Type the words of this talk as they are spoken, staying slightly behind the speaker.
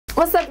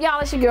What's up, y'all?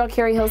 It's your girl,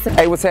 Carrie Hilson.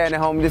 Hey, what's happening,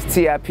 homie? This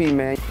TIP,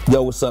 man.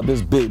 Yo, what's up?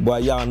 This Big Boy.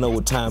 Y'all know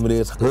what time it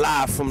is.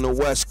 Live from the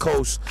West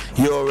Coast.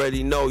 You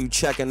already know you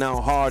checking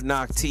out Hard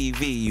Knock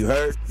TV. You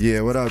heard?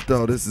 Yeah, what up,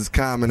 though? This is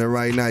Common, and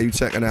right now you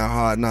checking out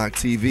Hard Knock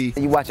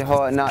TV. You watching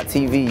Hard Knock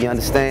TV, you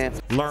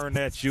understand? Learn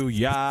that you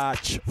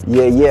yacht.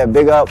 Yeah,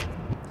 big up.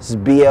 This is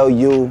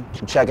BLU.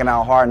 I'm checking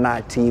out Hard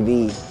Knock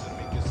TV.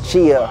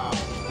 Cheer.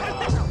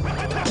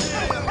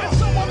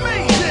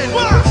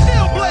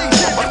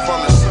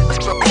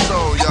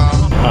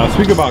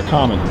 Speak about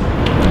Common.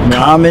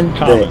 Common,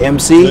 the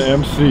MC? The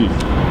MC.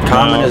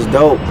 Common is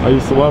dope. I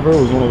used to love her.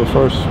 It was one of the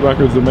first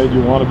records that made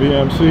you want to be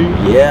MC.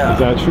 Yeah. Is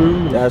that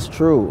true? That's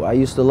true. I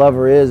Used to Love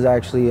Her is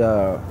actually,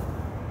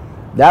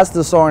 that's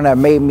the song that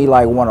made me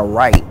like want to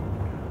write.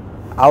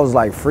 I was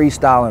like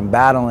freestyling,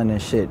 battling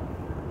and shit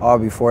all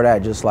before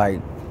that, just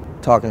like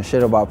talking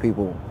shit about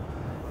people.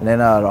 And then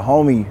the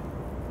homie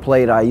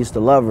played I Used to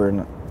Love Her,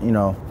 and you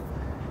know,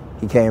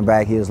 he came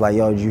back, he was like,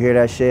 yo, did you hear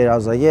that shit? I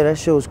was like, yeah, that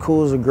shit was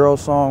cool, it's a girl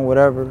song,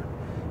 whatever.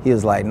 He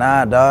was like,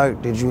 nah,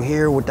 dog, did you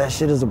hear what that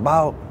shit is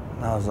about?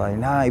 And I was like,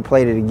 nah. He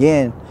played it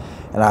again,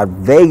 and I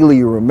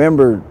vaguely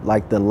remembered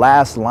like the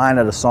last line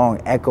of the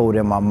song echoed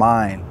in my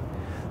mind.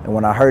 And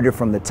when I heard it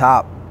from the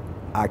top,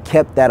 I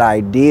kept that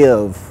idea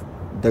of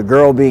the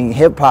girl being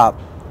hip hop,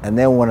 and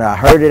then when I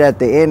heard it at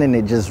the end and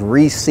it just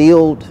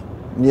resealed,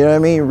 you know what I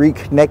mean,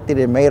 reconnected,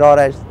 it made all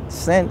that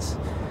sense.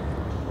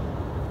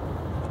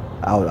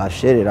 I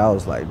shit it. I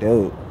was like,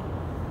 dude,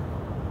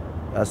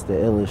 that's the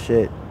illest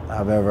shit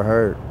I've ever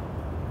heard.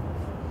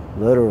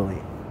 Literally.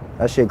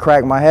 That shit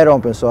cracked my head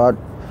open, so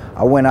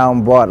I went out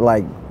and bought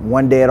like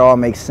One Day It All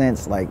Makes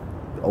Sense like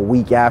a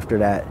week after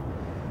that.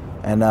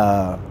 And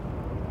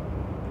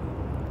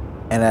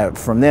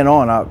from then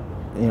on,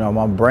 you know,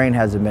 my brain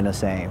hasn't been the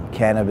same.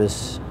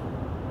 Canibus,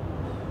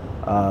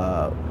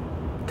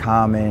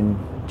 Common,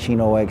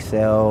 Chino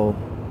XL,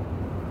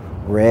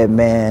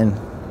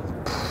 Redman.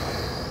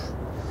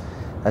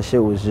 That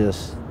shit was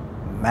just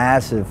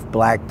massive.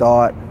 Black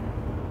Thought.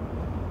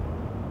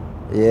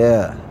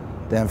 Yeah.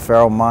 Then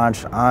Pharoahe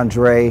Monch,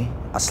 Andre.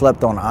 I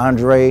slept on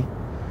Andre.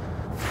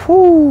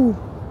 Whew.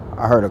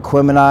 I heard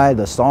Aquemini,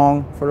 the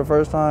song, for the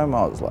first time.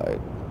 I was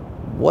like,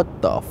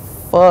 what the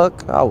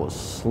fuck? I was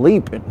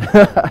sleeping.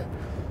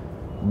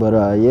 But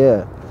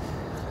yeah.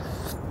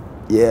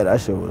 Yeah, that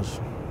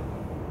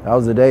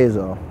was the days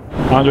though.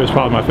 Andre's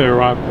probably my favorite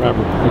rapper.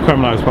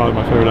 Aquemini is probably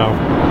my favorite album.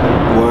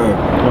 Word.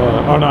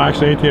 Oh no,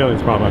 actually ATL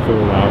is probably my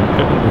favorite album.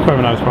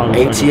 Aquemini is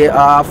probably my second.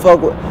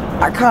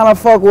 I kind of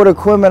fuck with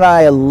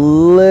Aquemini a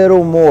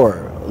little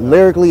more.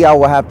 Lyrically, I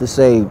would have to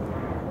say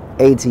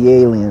AT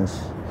Aliens.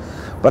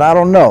 But I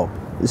don't know.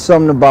 There's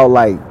something about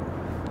like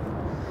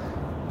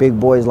big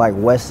boys like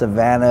West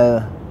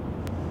Savannah,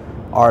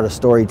 Art of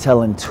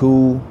Storytelling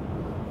 2,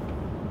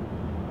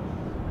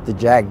 the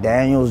Jack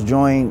Daniels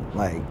joint,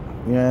 like,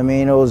 you know what I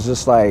mean? It was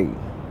just like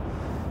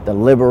the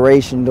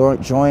Liberation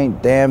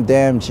joint, Damn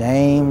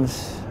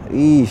James,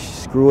 eesh,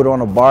 Screw It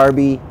on a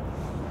Barbie.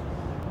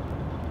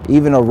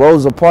 Even a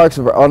Rosa Parks,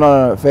 oh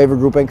no, favorite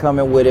group ain't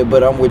coming with it,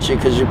 but I'm with you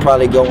because you're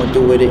probably going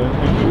through with it.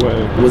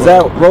 Was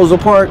that Rosa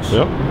Parks?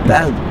 Yep.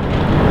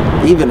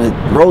 Even a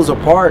Rosa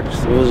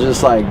Parks, it was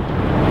just like,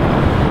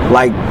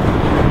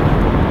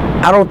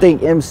 I don't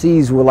think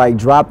MCs would like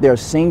drop their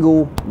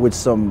single with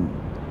some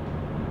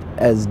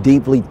as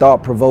deeply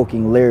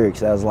thought-provoking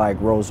lyrics as like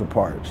Rosa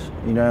Parks.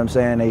 You know what I'm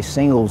saying? They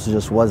singles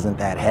just wasn't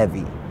that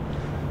heavy.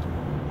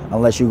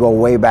 Unless you go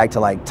way back to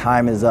like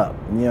Time Is Up.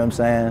 You know what I'm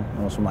saying?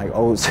 You know, some like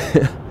old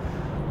shit.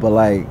 But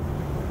like,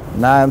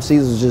 MCs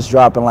was just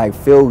dropping like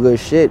feel-good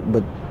shit,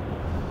 but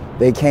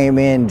they came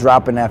in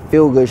dropping that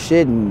feel-good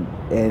shit, and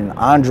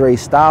Andre's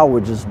style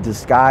would just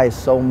disguise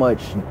so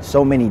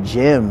many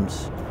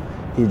gems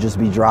he'd just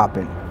be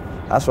dropping.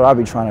 That's what I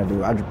be trying to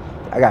do. I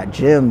got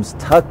gems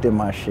tucked in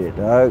my shit,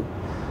 dog.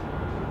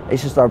 They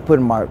should start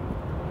putting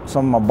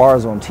some of my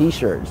bars on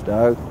t-shirts,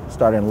 dog.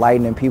 Start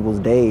enlightening people's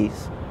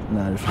days.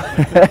 No,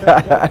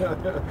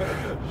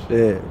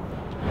 shit.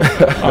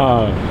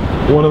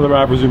 One of the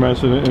rappers you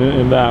mentioned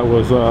in that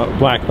was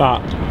Black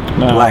Thought.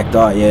 Now, Black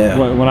Thought, yeah.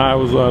 When I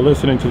was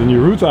listening to the new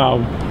Roots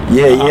album,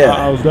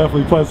 I was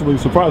definitely pleasantly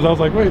surprised. I was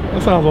like, wait,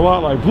 that sounds a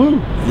lot like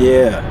Blue.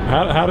 Yeah.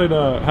 How did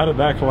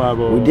that collab?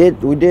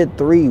 We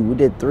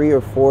did 3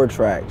 or 4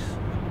 tracks.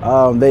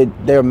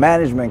 Their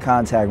management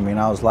contacted me, and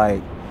I was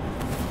like,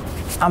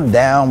 I'm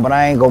down, but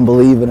I ain't gonna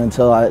believe it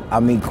until I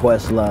meet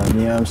Questlove.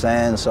 You know what I'm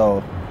saying?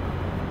 So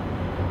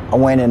I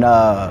went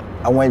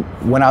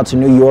out to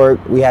New York.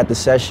 We had the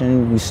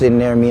session. We sitting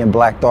there, me and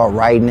Black Thought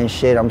writing and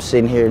shit. I'm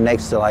sitting here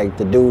next to like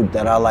the dude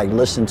that I like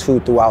listened to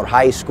throughout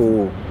high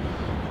school.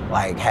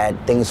 Like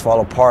had Things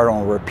Fall Apart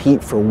on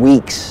repeat for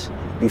weeks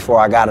before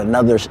I got any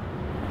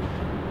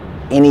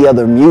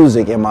other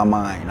music in my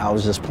mind. I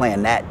was just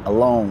playing that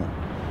alone.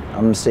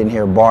 I'm sitting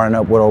here barring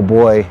up with old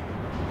boy.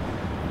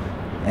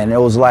 And it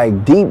was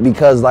like deep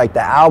because like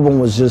the album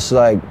was just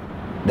like,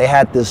 they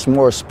had this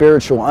more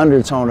spiritual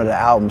undertone of the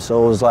album.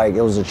 So it was like,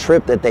 it was a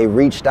trip that they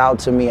reached out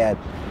to me at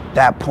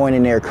that point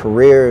in their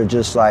career,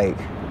 just like,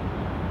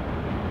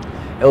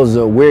 it was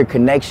a weird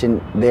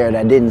connection there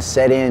that didn't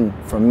set in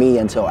for me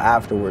until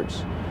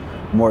afterwards,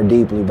 more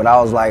deeply. But I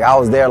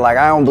was there like,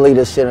 I don't believe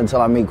this shit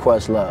until I meet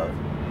Questlove.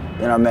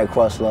 Then I met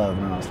Questlove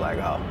and I was like,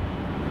 oh,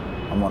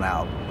 I'm on the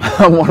album.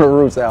 I'm on the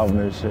Roots album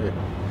and shit.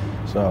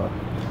 So,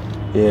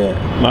 yeah.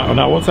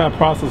 Now what's that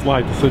process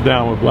like to sit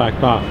down with Black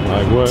Thought?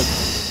 Like what?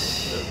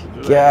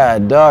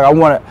 God, dog,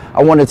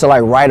 I wanted to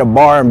like write a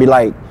bar and be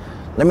like,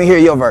 let me hear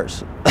your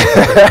verse.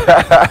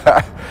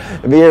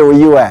 Let me hear where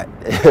you at.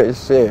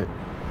 Shit.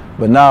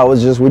 But no, it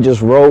was just, we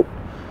just wrote.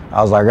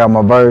 I was like, I got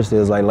my verse. It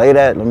was like, lay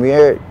that, let me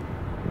hear it.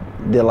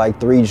 Did like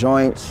 3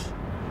 joints.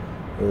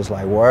 It was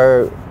like,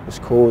 word, it's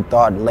cool.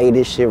 Thought, lay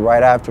this shit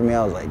right after me.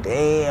 I was like,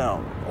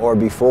 damn. Or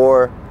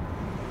before,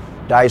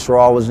 Dice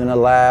Raw was in the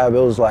lab. It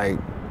was like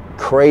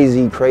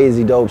crazy,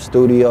 crazy dope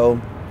studio.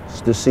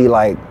 Just to see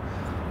like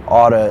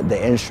all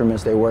the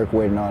instruments they work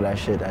with and all that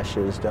shit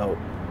is dope.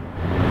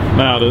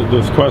 Now,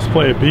 does Quest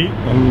play a beat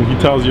and he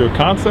tells you a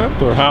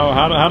concept, or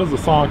how does the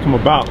song come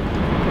about?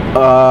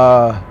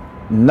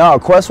 No,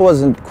 Quest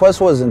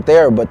wasn't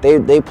there, but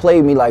they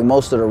played me like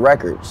most of the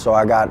record, so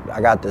I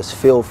got this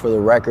feel for the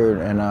record,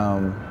 and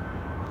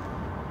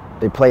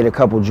they played a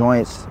couple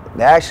joints.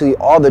 They actually,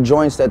 all the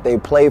joints that they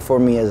played for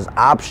me as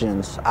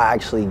options, I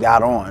actually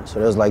got on. So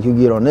there's like, you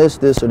get on this,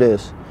 this, or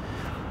this,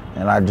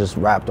 and I just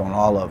rapped on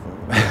all of them.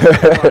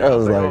 I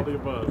was like,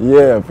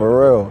 yeah,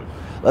 for real.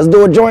 Let's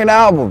do a joint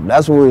album.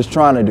 That's what we was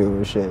trying to do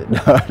and shit.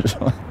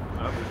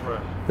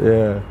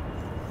 Yeah.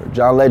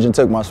 John Legend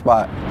took my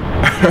spot.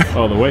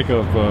 Oh, the Wake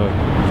Up.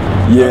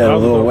 Yeah, the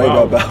little Wake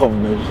Up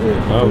album and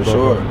shit, for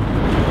sure.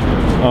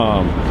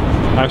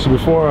 Actually,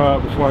 before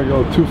I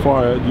go too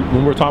far,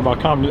 when we're talking about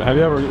Common, have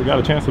you ever got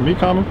a chance to meet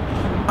Common?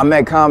 I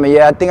met Common,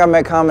 yeah. I think I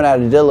met Common at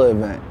a Dilla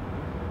event.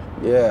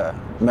 Yeah,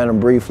 met him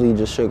briefly,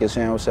 just shook his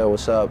hand, said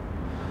what's up.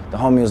 The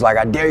homie was like,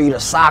 I dare you to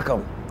sock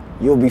him.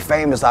 You'll be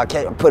famous, I'll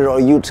put it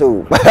on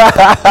YouTube.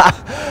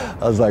 I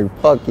was like,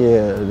 fuck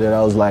yeah. Then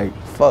I was like,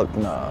 fuck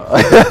nah.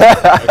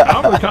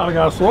 Common kind of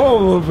got swole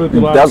a little bit.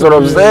 That's what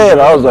I'm saying.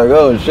 I was like,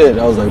 oh shit.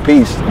 I was like,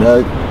 peace,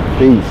 Doug,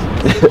 peace.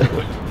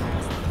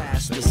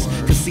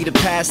 See the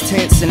past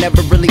tense and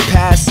never really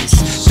passes.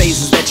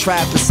 Phases that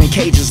trap us in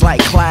cages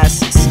like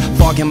classes.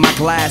 Fogging my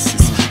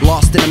glasses,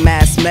 lost in a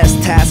mass mess.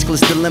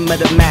 Taskless dilemma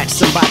to match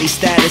somebody's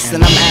status,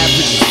 and I'm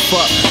average as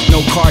fuck.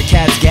 No car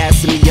cats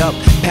gassing me up,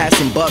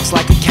 passing bucks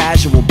like a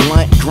casual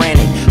blunt.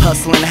 Granted,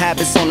 hustling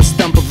habits on the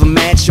stump of a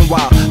mansion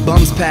while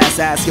bums pass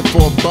asking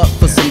for a buck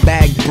for some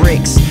bag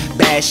bricks.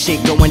 Bad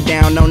shit going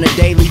down on the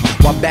daily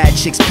while bad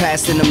chicks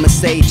passing a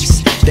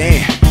Mercedes.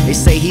 Damn, they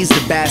say he's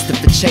the bastard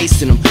for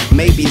chasing them.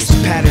 Maybe it's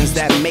the patterns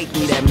that make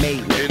me that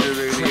made me.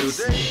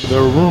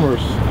 There were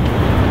rumors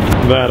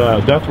that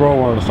Death Row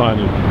wanted to sign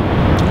you.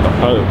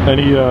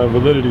 Any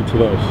validity to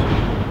those?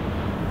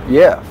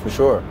 Yeah, for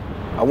sure.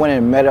 I went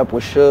and met up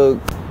with Suge.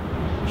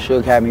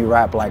 Suge had me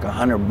rap like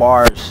 100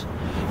 bars.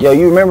 Yo,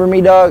 you remember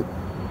me, dog?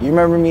 You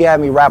remember me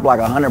having me rap like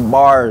 100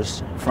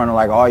 bars in front of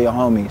like all your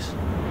homies?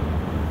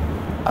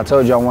 I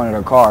told you I wanted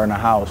a car and a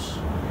house.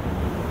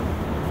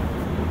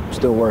 I'm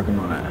still working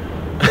on that.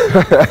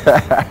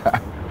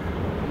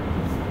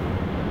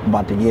 I'm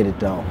about to get it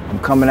though. I'm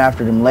coming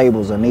after them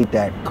labels. I need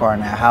that car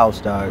and that house,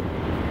 dog.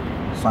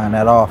 Sign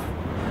that off.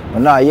 But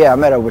nah, yeah, I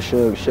met up with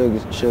Suge.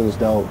 Suge's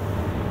dope.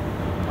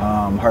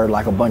 Heard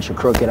like a bunch of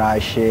Crooked Eye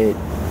shit,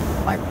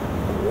 like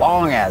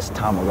long ass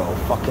time ago.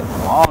 Fucking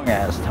long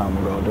ass time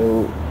ago,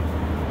 dude.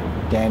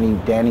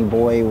 Danny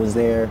Boy was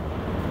there.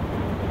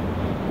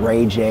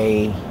 Ray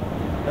J.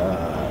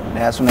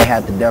 That's when they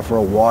had the Death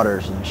Row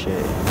Waters and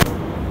shit.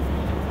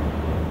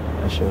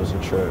 That shit was a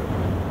trip.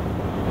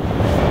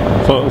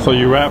 So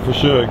you rap for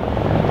Suge?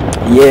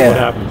 Yeah. What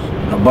happens?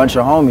 A bunch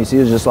of homies. He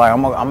was just like,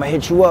 I'm gonna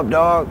hit you up,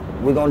 dog.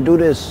 We gonna do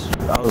this.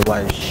 I was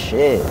like,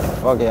 shit,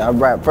 fuck it. I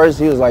rap. First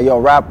he was like, yo,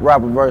 rap a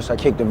verse. I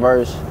kicked the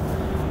verse.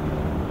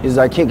 He's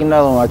like, kick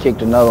another one. I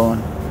kicked another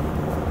one.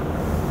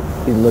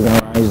 He's looking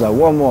around. He's like,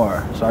 one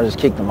more. So I just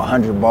kicked him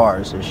 100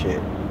 bars and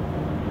shit.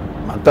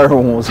 My third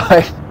one was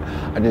like,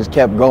 I just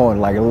kept going,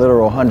 like a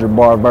literal 100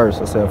 bar verse.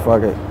 I said,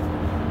 fuck it.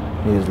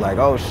 He was like,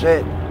 oh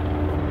shit.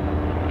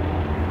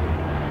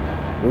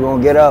 We're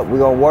gonna get up, we're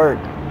gonna work.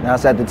 Now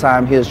it's at the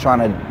time he was trying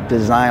to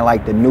design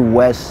like the new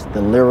West,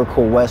 the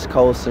lyrical West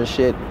Coast and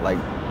shit, like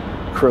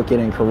Crooked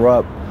and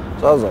Corrupt.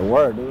 So I was like,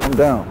 word, dude, I'm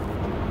down.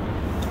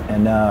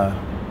 And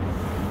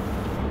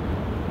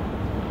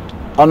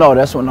oh no,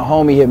 that's when the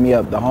homie hit me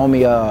up. The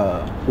homie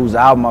whose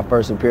album I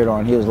first appeared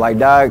on, he was like,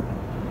 dog,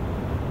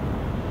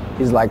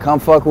 he's like, come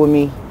fuck with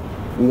me.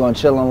 We gonna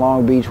chill in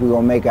Long Beach, we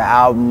gonna make an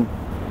album.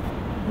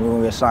 We're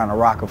gonna get signed to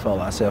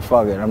Rockefeller. I said,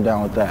 fuck it, I'm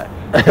down with that.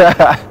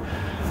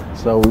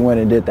 So we went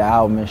and did the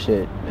album and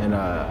shit. And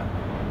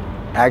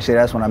actually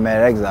that's when I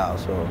met Exile.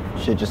 So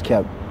shit just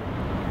kept,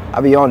 I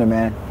be on it,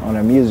 man, on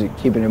the music,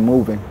 keeping it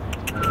moving.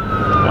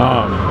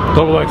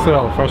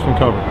 XXL, freshman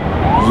cover.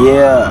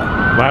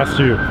 Yeah. Last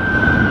year.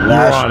 You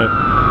were on it.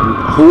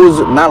 Who was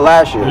not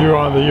last year? You were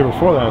on the year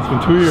before that. It's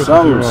been 2 years.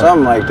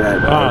 Something like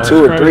that. Wow,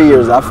 2 or crazy. 3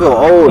 years. I feel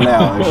old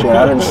now and shit.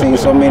 I done seen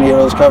so many of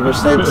those covers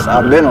since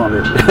I've been on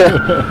it.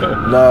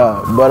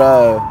 No, but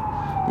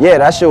yeah,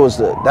 that shit was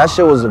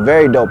a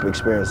very dope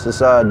experience. It's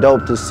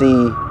dope to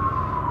see.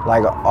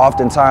 Like,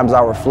 oftentimes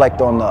I reflect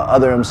on the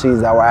other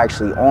MCs that were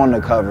actually on the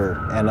cover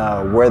and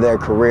where their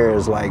career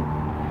is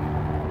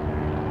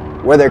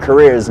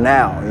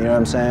now, you know what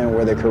I'm saying?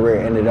 Where their career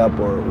ended up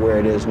or where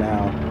it is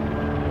now,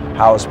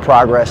 how it's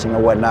progressing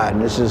and whatnot.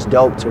 And it's just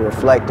dope to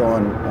reflect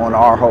on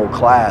our whole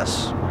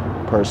class,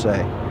 per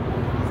se,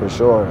 for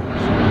sure.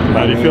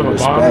 How do you feel the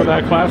bond with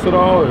that class at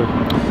all? Or?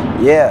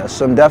 Yeah,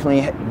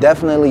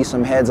 definitely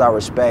some heads I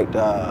respect.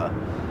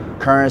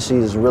 Currency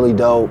is really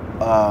dope.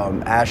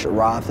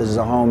 Roth is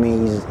a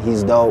homie,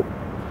 he's dope.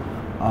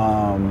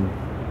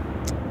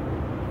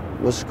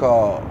 What's it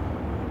called?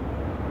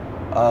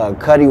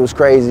 Cudi was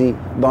crazy.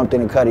 Bumped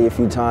into Cudi a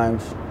few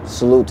times.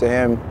 Salute to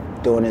him,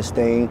 doing his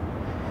thing.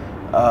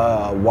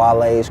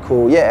 Wale is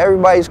cool. Yeah,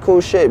 everybody's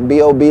cool shit.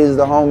 B.o.B is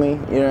the homie,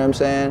 you know what I'm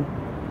saying?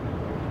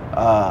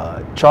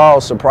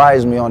 Charles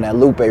surprised me on that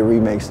Lupe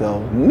remix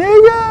though.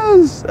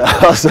 Niggas!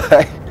 I was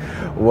like,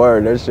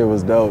 word, that shit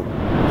was dope.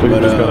 So you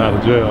just got out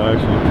of jail,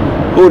 actually.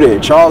 Who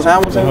did? Charles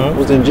Hamilton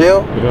was in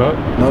jail? Yeah.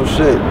 No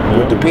shit.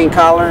 With the pink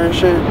collar and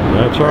shit?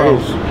 Yeah,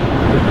 Charles. Crazy.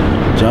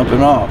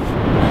 Jumping off.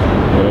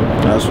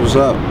 Yeah. That's what's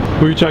up.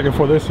 Who you checking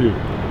for this year?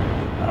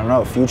 I don't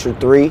know, Future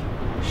 3?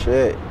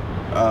 Shit.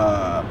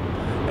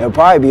 It'll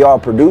probably be all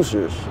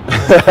producers.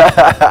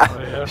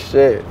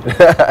 Shit.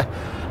 I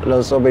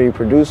know so many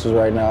producers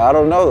right now. I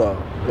don't know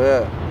though.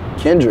 Yeah.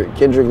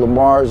 Kendrick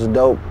Lamar is a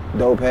dope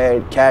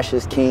head. Cash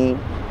is King.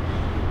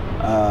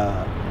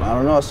 I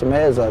don't know, some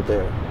heads out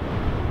there.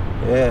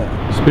 Yeah.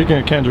 Speaking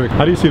of Kendrick,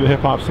 how do you see the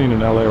hip hop scene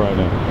in LA right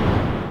now?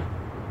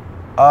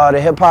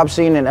 The hip hop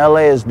scene in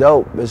LA is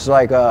dope. It's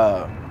like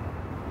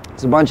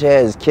it's a bunch of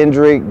heads.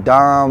 Kendrick,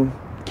 Dom,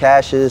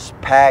 Cassius,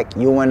 Pac,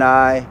 you and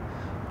I,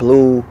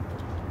 Blue.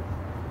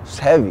 It's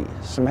heavy.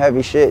 Some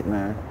heavy shit,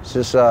 man. It's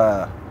just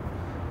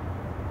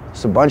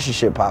it's a bunch of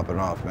shit popping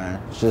off,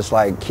 man. It's just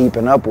like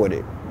keeping up with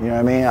it. You know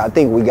what I mean? I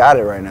think we got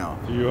it right now.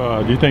 Do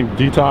you think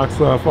Detox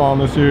falling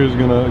this year is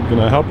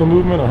gonna help the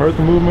movement or hurt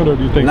the movement, or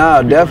do you think?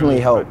 Nah, definitely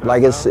help.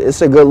 Like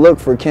it's a good look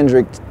for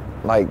Kendrick,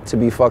 like to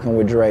be fucking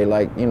with Dre.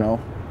 Like, you know,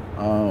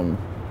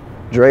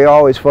 Dre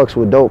always fucks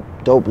with dope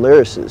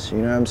lyricists. You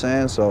know what I'm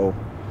saying? So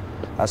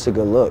that's a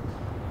good look.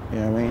 You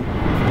know what I mean?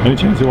 Any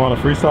chance you want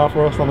to freestyle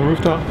for us on the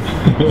rooftop?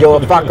 Yo,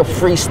 if I could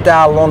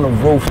freestyle on the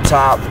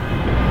rooftop,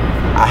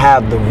 I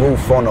have the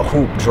roof on the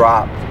hoop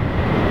drop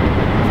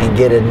and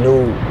get a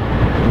new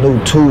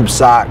tube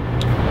sock,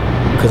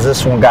 cause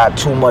this one got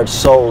too much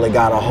soul, it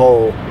got a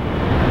hole.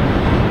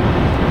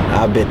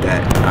 I bit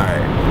that. All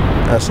right,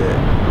 that's it.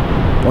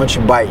 Once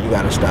you bite, you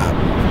gotta stop.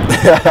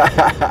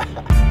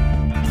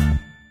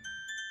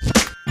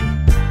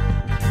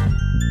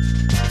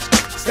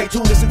 Stay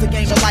tuned, this is the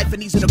game of life,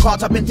 and these are the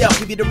cards I've been dealt.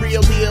 Give you the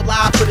real deal,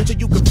 live footage, and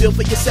you can feel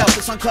for yourself.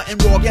 It's uncut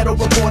and raw, ghetto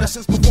reporter.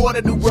 Since before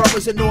the new world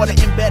was in order,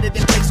 embedded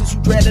in places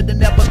you dreaded and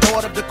never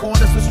thought of. The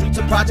corners, the streets,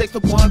 the projects, the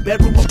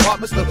one-bedroom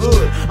apartments, the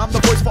hood. I'm the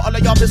voice for all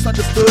of y'all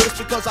misunderstood. It's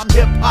because I'm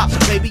hip-hop.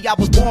 Maybe I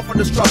was born from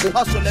the struggle,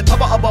 hustle and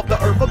hover above the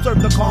earth.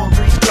 Observe the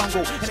concrete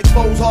jungle and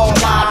expose all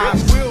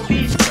lies.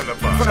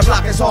 From the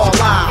block, it's all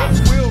lies.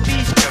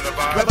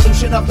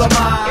 Revolution of the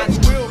mind.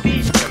 It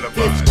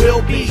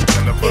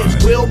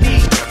will be.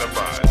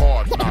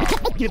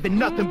 Giving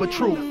nothing but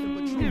truth.